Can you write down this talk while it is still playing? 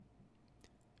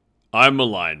I'm a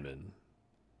lineman.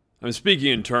 I'm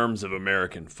speaking in terms of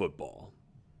American football.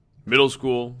 Middle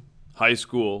school, high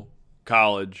school,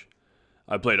 college,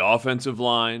 I played offensive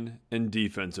line and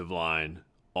defensive line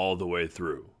all the way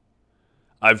through.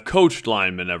 I've coached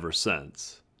linemen ever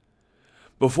since.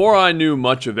 Before I knew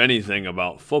much of anything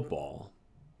about football,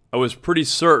 I was pretty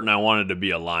certain I wanted to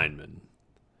be a lineman.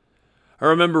 I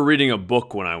remember reading a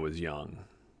book when I was young.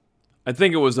 I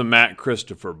think it was a Matt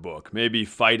Christopher book, maybe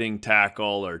Fighting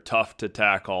Tackle or Tough to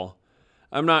Tackle.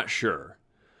 I'm not sure,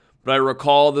 but I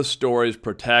recall the story's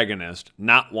protagonist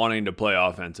not wanting to play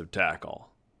offensive tackle.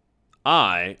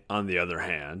 I, on the other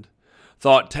hand,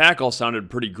 thought tackle sounded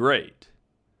pretty great.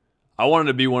 I wanted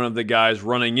to be one of the guys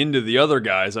running into the other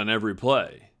guys on every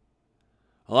play.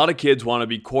 A lot of kids want to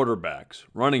be quarterbacks,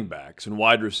 running backs, and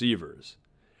wide receivers.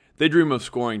 They dream of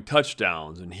scoring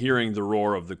touchdowns and hearing the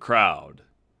roar of the crowd.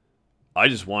 I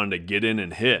just wanted to get in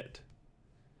and hit.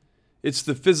 It's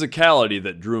the physicality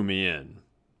that drew me in.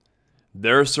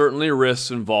 There are certainly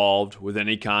risks involved with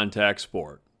any contact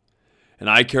sport, and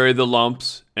I carry the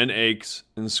lumps and aches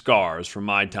and scars from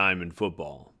my time in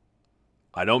football.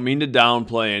 I don't mean to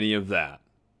downplay any of that.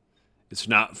 It's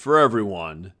not for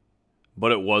everyone,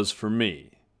 but it was for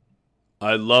me.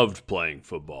 I loved playing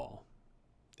football.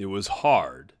 It was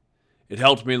hard. It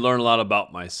helped me learn a lot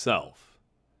about myself.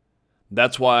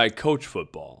 That's why I coach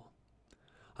football.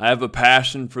 I have a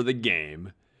passion for the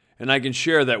game, and I can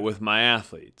share that with my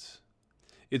athletes.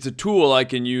 It's a tool I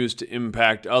can use to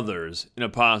impact others in a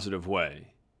positive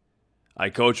way. I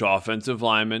coach offensive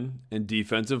linemen and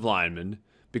defensive linemen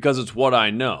because it's what I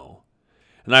know,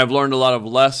 and I've learned a lot of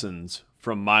lessons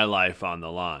from my life on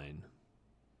the line.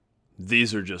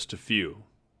 These are just a few.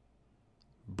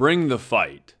 Bring the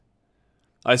fight.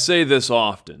 I say this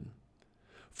often.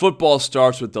 Football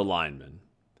starts with the lineman.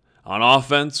 On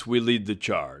offense, we lead the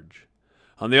charge.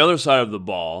 On the other side of the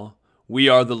ball, we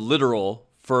are the literal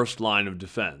first line of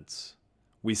defense.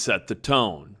 We set the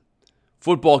tone.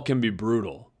 Football can be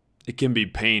brutal. It can be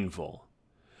painful.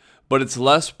 But it's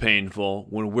less painful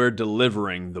when we're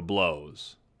delivering the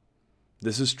blows.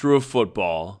 This is true of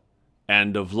football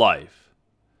and of life.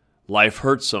 Life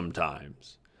hurts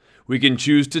sometimes. We can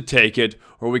choose to take it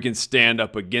or we can stand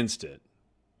up against it.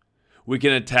 We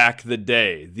can attack the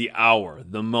day, the hour,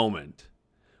 the moment.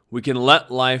 We can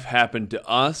let life happen to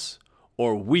us,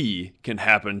 or we can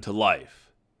happen to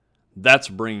life. That's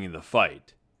bringing the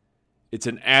fight. It's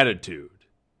an attitude,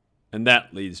 and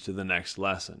that leads to the next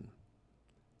lesson.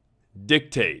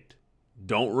 Dictate.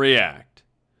 Don't react.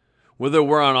 Whether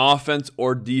we're on offense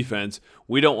or defense,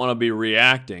 we don't want to be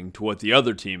reacting to what the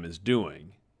other team is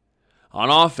doing. On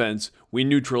offense, we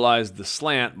neutralize the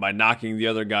slant by knocking the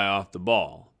other guy off the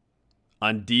ball.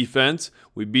 On defense,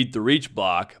 we beat the reach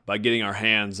block by getting our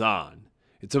hands on.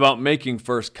 It's about making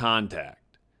first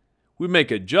contact. We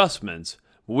make adjustments,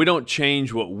 but we don't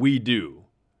change what we do.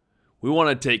 We want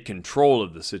to take control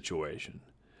of the situation.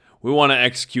 We want to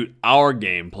execute our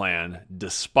game plan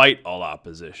despite all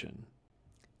opposition.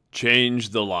 Change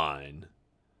the line.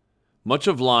 Much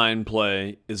of line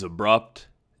play is abrupt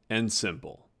and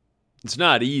simple. It's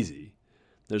not easy.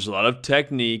 There's a lot of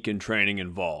technique and training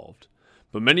involved.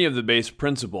 But many of the base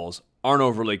principles aren't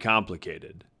overly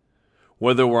complicated.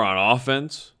 Whether we're on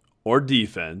offense or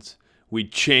defense, we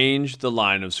change the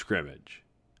line of scrimmage.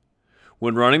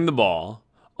 When running the ball,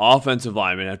 offensive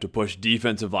linemen have to push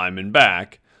defensive linemen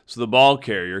back so the ball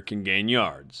carrier can gain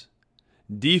yards.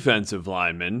 Defensive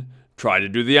linemen try to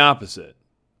do the opposite.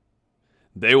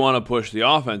 They want to push the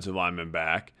offensive linemen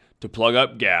back to plug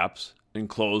up gaps and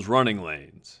close running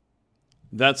lanes.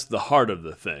 That's the heart of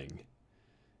the thing.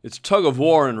 It's tug of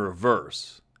war in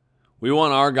reverse. We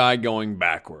want our guy going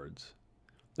backwards.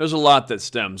 There's a lot that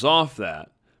stems off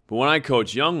that, but when I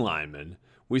coach young linemen,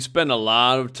 we spend a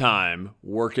lot of time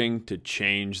working to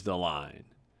change the line.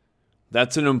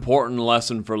 That's an important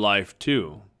lesson for life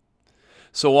too.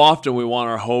 So often we want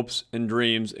our hopes and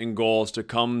dreams and goals to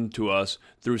come to us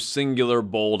through singular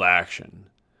bold action.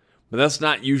 But that's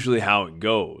not usually how it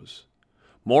goes.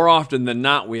 More often than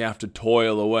not, we have to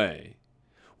toil away.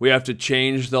 We have to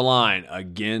change the line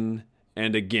again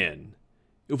and again.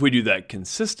 If we do that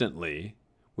consistently,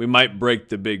 we might break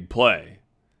the big play.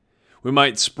 We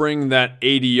might spring that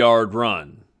 80-yard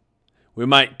run. We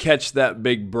might catch that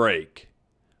big break.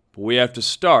 But we have to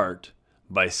start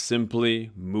by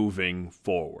simply moving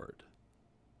forward.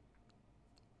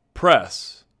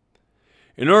 Press.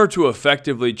 In order to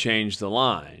effectively change the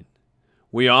line,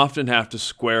 we often have to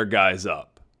square guys up.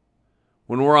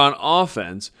 When we're on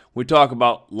offense, we talk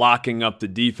about locking up the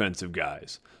defensive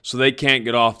guys so they can't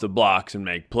get off the blocks and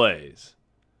make plays.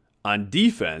 On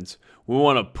defense, we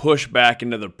want to push back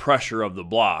into the pressure of the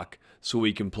block so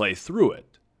we can play through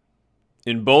it.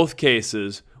 In both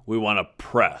cases, we want to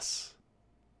press.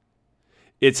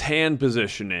 It's hand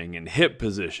positioning and hip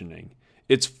positioning.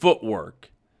 It's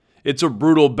footwork. It's a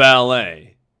brutal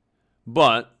ballet.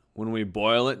 But when we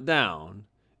boil it down,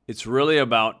 it's really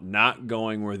about not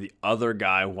going where the other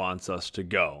guy wants us to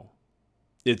go.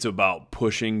 It's about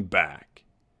pushing back.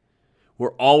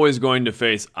 We're always going to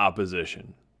face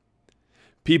opposition.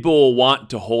 People will want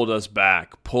to hold us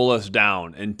back, pull us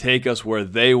down, and take us where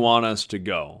they want us to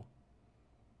go.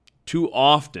 Too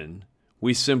often,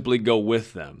 we simply go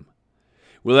with them.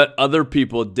 We let other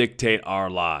people dictate our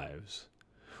lives.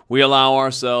 We allow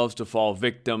ourselves to fall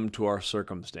victim to our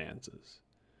circumstances.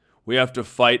 We have to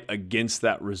fight against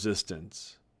that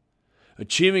resistance.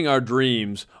 Achieving our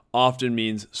dreams often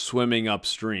means swimming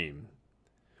upstream.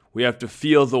 We have to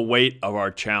feel the weight of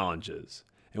our challenges,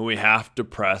 and we have to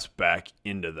press back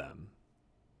into them.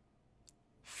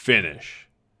 Finish.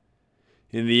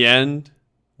 In the end,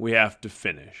 we have to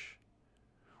finish.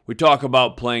 We talk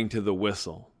about playing to the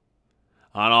whistle.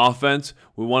 On offense,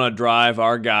 we want to drive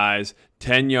our guys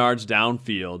 10 yards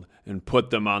downfield and put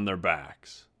them on their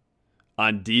backs.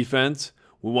 On defense,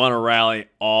 we want to rally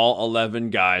all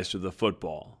 11 guys to the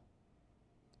football.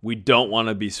 We don't want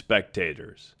to be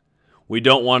spectators. We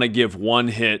don't want to give one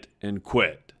hit and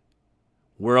quit.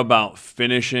 We're about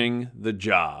finishing the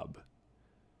job.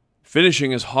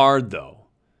 Finishing is hard, though.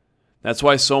 That's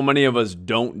why so many of us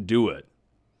don't do it.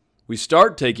 We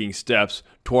start taking steps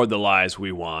toward the lives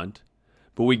we want,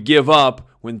 but we give up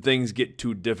when things get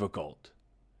too difficult.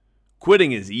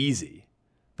 Quitting is easy.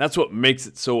 That's what makes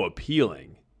it so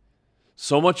appealing.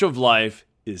 So much of life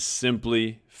is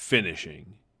simply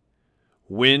finishing.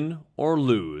 Win or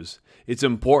lose, it's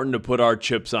important to put our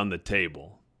chips on the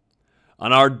table.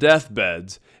 On our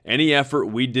deathbeds, any effort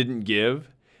we didn't give,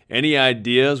 any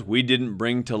ideas we didn't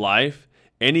bring to life,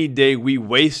 any day we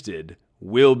wasted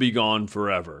will be gone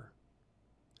forever.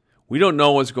 We don't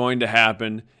know what's going to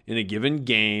happen in a given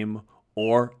game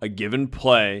or a given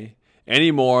play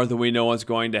any more than we know what's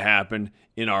going to happen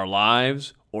in our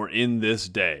lives or in this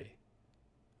day.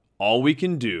 All we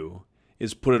can do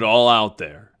is put it all out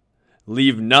there,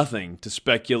 leave nothing to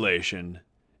speculation,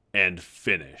 and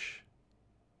finish.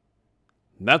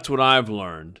 And that's what I've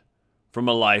learned from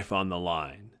a life on the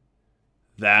line.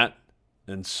 That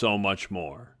and so much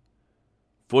more.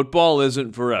 Football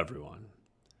isn't for everyone.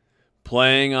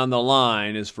 Playing on the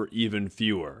line is for even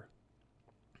fewer.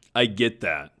 I get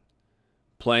that.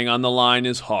 Playing on the line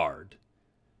is hard.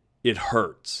 It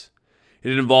hurts.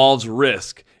 It involves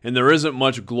risk, and there isn't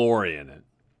much glory in it.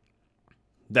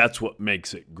 That's what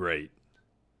makes it great.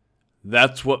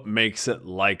 That's what makes it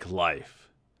like life.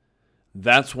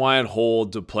 That's why it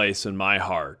holds a place in my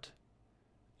heart,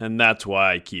 and that's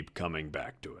why I keep coming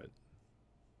back to it.